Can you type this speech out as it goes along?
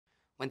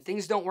When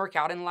things don't work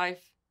out in life,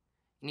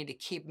 you need to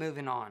keep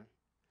moving on.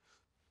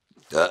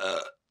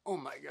 Oh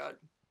my God.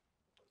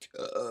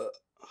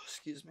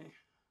 Excuse me.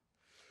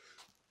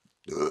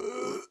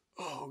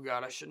 Oh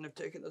God, I shouldn't have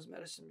taken this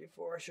medicine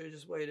before. I should have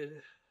just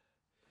waited.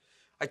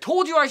 I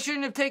told you I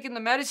shouldn't have taken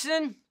the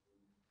medicine.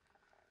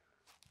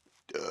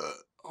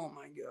 Oh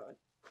my God.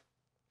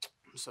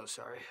 I'm so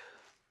sorry.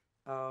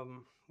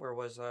 Where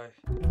was I?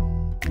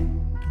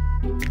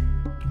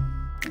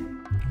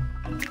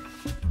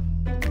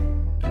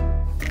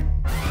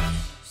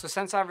 So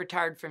since I've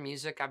retired from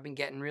music, I've been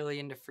getting really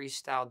into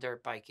freestyle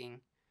dirt biking.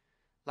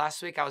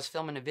 Last week I was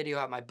filming a video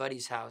at my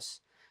buddy's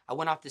house. I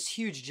went off this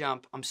huge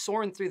jump. I'm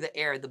soaring through the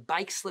air. The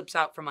bike slips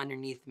out from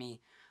underneath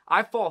me.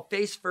 I fall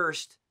face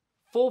first,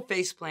 full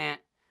face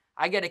plant.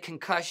 I get a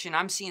concussion.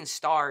 I'm seeing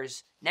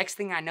stars. Next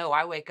thing I know,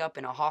 I wake up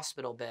in a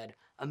hospital bed.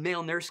 A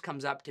male nurse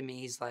comes up to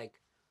me. He's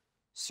like,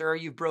 "Sir,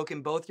 you've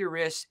broken both your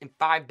wrists and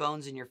 5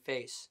 bones in your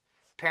face."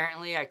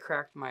 Apparently, I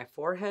cracked my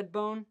forehead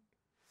bone.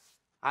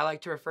 I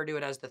like to refer to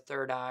it as the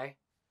third eye.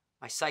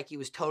 My psyche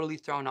was totally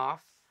thrown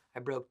off.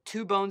 I broke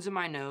 2 bones in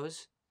my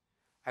nose.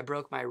 I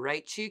broke my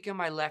right cheek and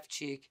my left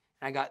cheek,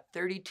 and I got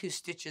 32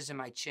 stitches in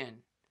my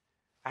chin.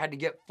 I had to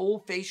get full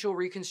facial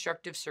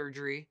reconstructive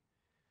surgery.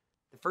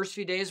 The first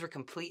few days were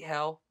complete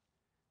hell,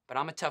 but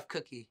I'm a tough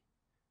cookie,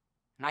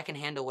 and I can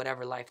handle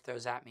whatever life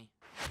throws at me.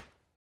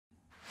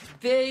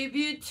 Babe,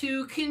 you're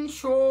too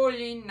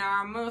controlling.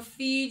 I'ma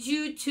feed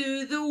you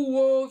to the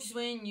wolves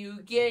when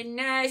you get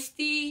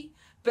nasty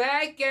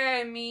back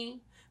at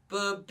me.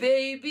 But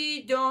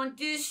baby, don't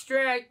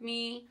distract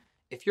me.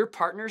 If your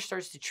partner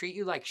starts to treat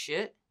you like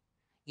shit,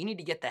 you need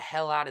to get the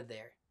hell out of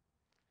there.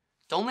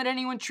 Don't let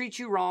anyone treat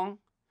you wrong.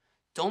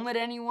 Don't let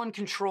anyone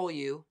control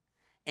you.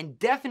 And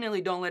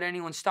definitely don't let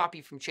anyone stop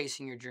you from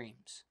chasing your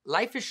dreams.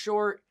 Life is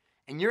short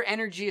and your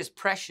energy is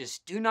precious.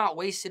 Do not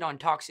waste it on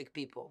toxic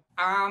people.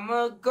 I'm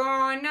a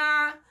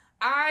goner,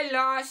 I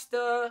lost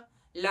her.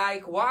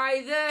 Like,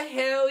 why the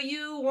hell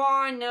you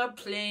wanna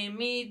play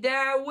me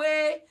that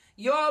way?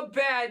 You're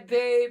bad,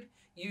 babe.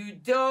 You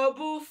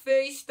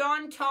double-faced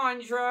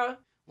entendre.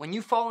 When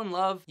you fall in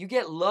love, you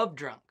get love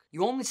drunk.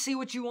 You only see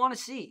what you want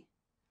to see.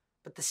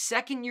 But the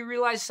second you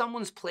realize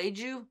someone's played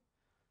you,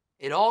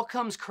 it all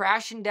comes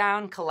crashing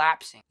down,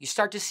 collapsing. You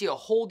start to see a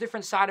whole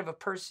different side of a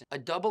person. A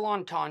double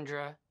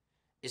entendre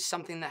is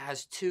something that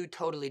has 2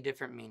 totally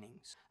different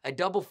meanings. A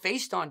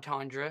double-faced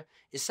entendre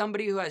is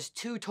somebody who has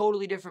 2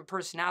 totally different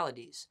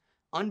personalities.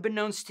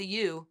 Unbeknownst to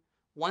you,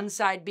 one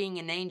side being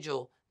an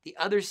angel, the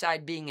other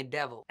side being a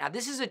devil. Now,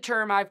 this is a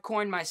term I've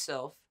coined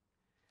myself,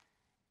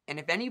 and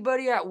if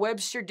anybody at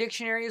Webster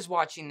Dictionary is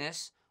watching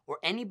this, or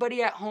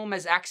anybody at home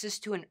has access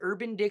to an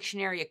Urban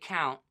Dictionary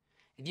account,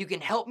 if you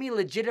can help me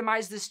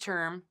legitimize this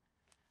term,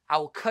 I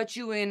will cut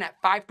you in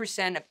at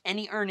 5% of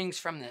any earnings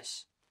from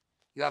this.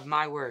 You have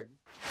my word.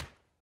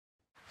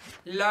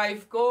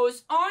 Life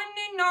goes on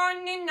and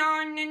on and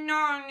on and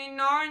on and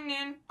on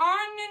and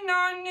on and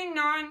on and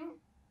on.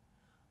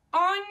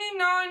 On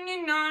and on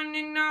and on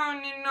and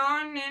on and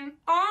on and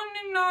on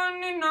and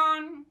on and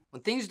on.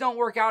 When things don't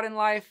work out in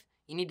life,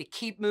 you need to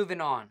keep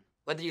moving on.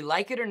 Whether you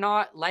like it or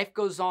not, life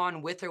goes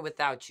on with or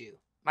without you.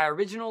 My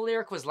original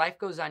lyric was "Life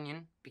goes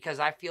onion" because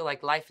I feel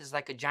like life is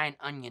like a giant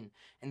onion,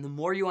 and the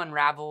more you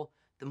unravel,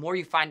 the more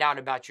you find out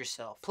about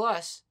yourself.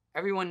 Plus,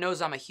 everyone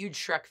knows I'm a huge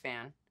Shrek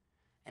fan,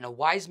 and a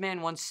wise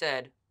man once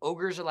said,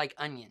 ogres are like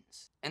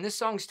onions. And this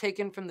song's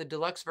taken from the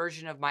deluxe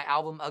version of my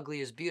album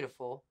Ugly is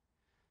Beautiful,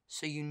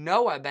 so you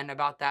know I've been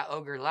about that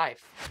ogre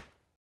life.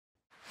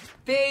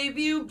 Babe,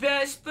 you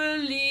best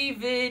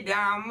believe it,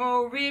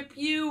 I'ma rip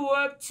you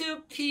up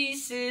to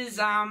pieces.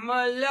 I'm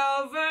a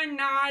lover,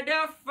 not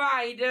a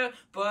fighter,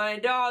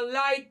 but I'll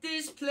light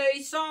this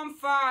place on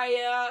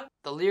fire.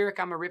 The lyric,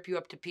 "I'ma rip you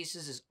up to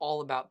pieces," is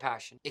all about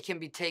passion. It can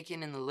be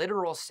taken in the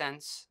literal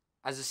sense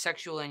as a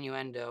sexual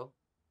innuendo,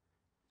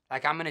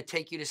 like "I'm gonna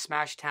take you to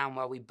Smash Town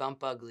while we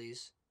bump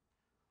uglies,"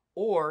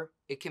 or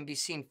it can be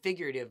seen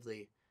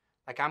figuratively,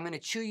 like "I'm gonna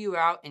chew you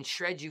out and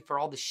shred you for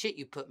all the shit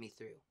you put me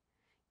through."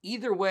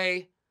 Either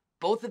way,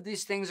 both of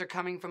these things are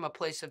coming from a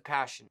place of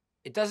passion.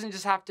 It doesn't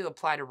just have to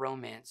apply to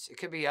romance. It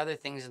could be other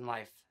things in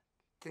life.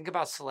 Think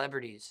about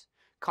celebrities.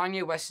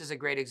 Kanye West is a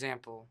great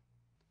example.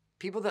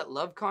 People that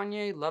love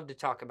Kanye love to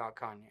talk about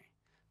Kanye.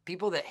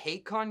 People that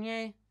hate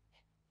Kanye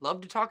love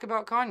to talk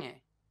about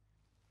Kanye.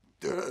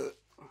 Duh.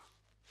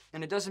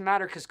 And it doesn't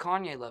matter because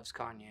Kanye loves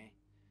Kanye.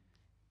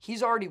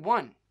 He's already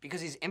won because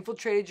he's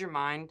infiltrated your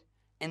mind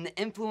and the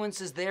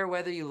influence is there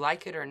whether you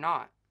like it or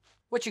not.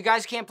 What, you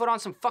guys can't put on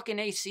some fucking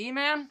AC,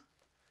 man?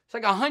 It's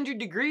like 100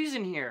 degrees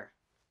in here.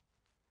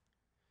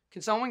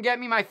 Can someone get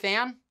me my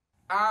fan?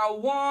 I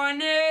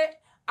want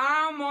it,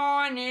 I'm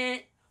on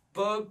it.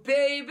 But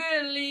baby,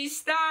 at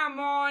least I'm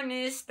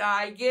honest.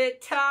 I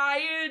get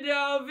tired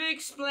of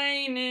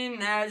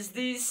explaining as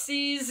these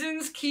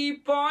seasons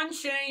keep on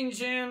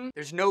changing.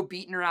 There's no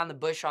beating around the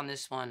bush on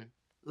this one.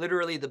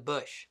 Literally the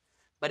bush.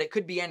 But it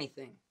could be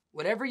anything.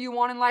 Whatever you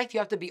want in life,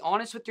 you have to be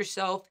honest with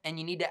yourself and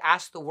you need to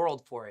ask the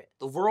world for it.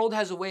 The world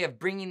has a way of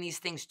bringing these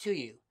things to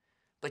you,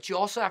 but you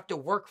also have to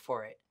work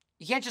for it.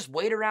 You can't just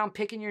wait around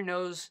picking your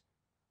nose,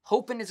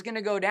 hoping it's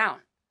gonna go down.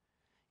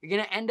 You're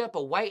gonna end up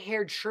a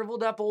white-haired,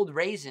 shriveled up old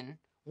raisin,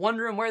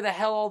 wondering where the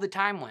hell all the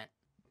time went.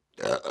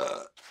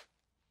 My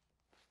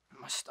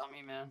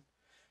stomach, man.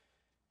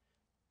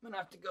 I'm gonna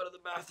have to go to the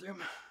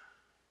bathroom.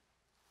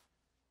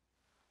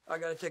 I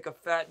gotta take a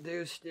fat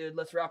deuce, dude.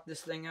 Let's wrap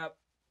this thing up.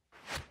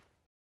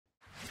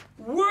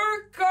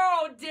 Work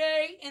all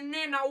day and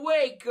then I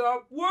wake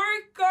up.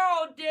 Work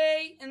all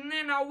day and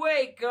then I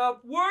wake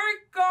up.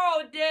 Work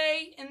all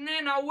day and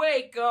then I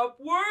wake up.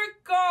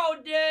 Work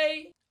all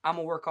day. I'm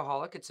a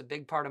workaholic. It's a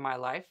big part of my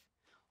life.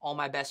 All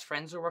my best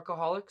friends are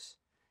workaholics.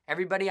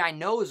 Everybody I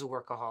know is a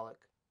workaholic.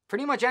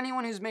 Pretty much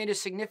anyone who's made a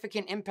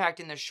significant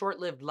impact in their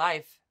short-lived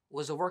life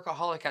was a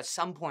workaholic at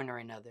some point or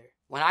another.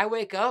 When I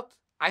wake up,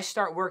 I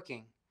start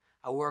working.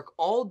 I work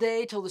all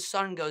day till the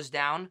sun goes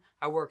down.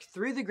 I work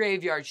through the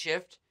graveyard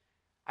shift.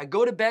 I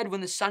go to bed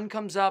when the sun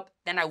comes up,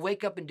 then I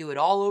wake up and do it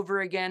all over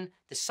again.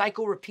 The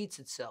cycle repeats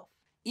itself.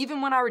 Even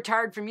when I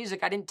retired from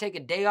music, I didn't take a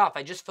day off.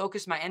 I just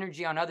focused my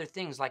energy on other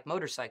things like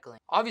motorcycling.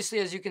 Obviously,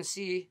 as you can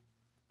see,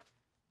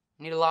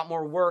 I need a lot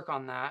more work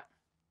on that.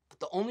 But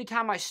the only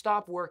time I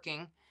stop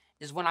working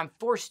is when I'm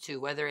forced to,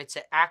 whether it's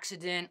an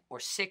accident or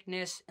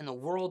sickness and the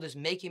world is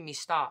making me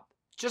stop.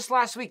 Just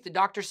last week, the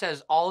doctor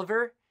says,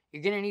 Oliver,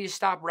 you're gonna need to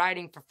stop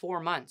riding for 4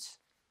 months.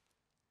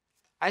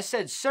 I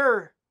said,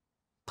 sir,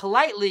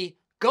 politely,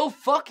 go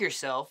fuck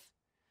yourself.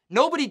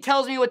 Nobody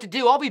tells me what to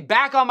do. I'll be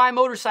back on my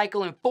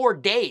motorcycle in 4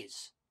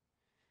 days.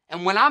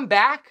 And when I'm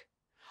back,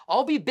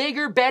 I'll be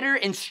bigger, better,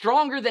 and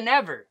stronger than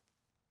ever.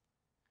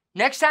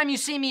 Next time you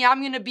see me,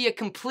 I'm gonna be a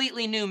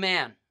completely new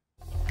man.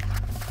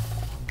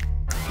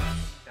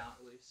 Talent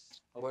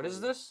release. What is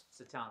this? It's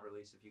a talent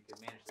release if you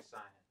could manage to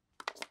sign it.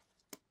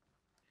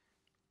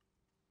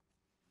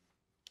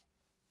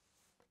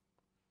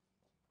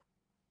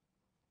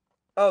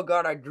 Oh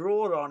God, I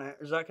drooled on it.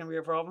 Is that gonna be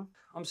a problem?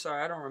 I'm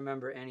sorry, I don't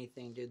remember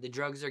anything, dude. The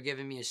drugs they're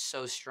giving me is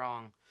so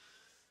strong.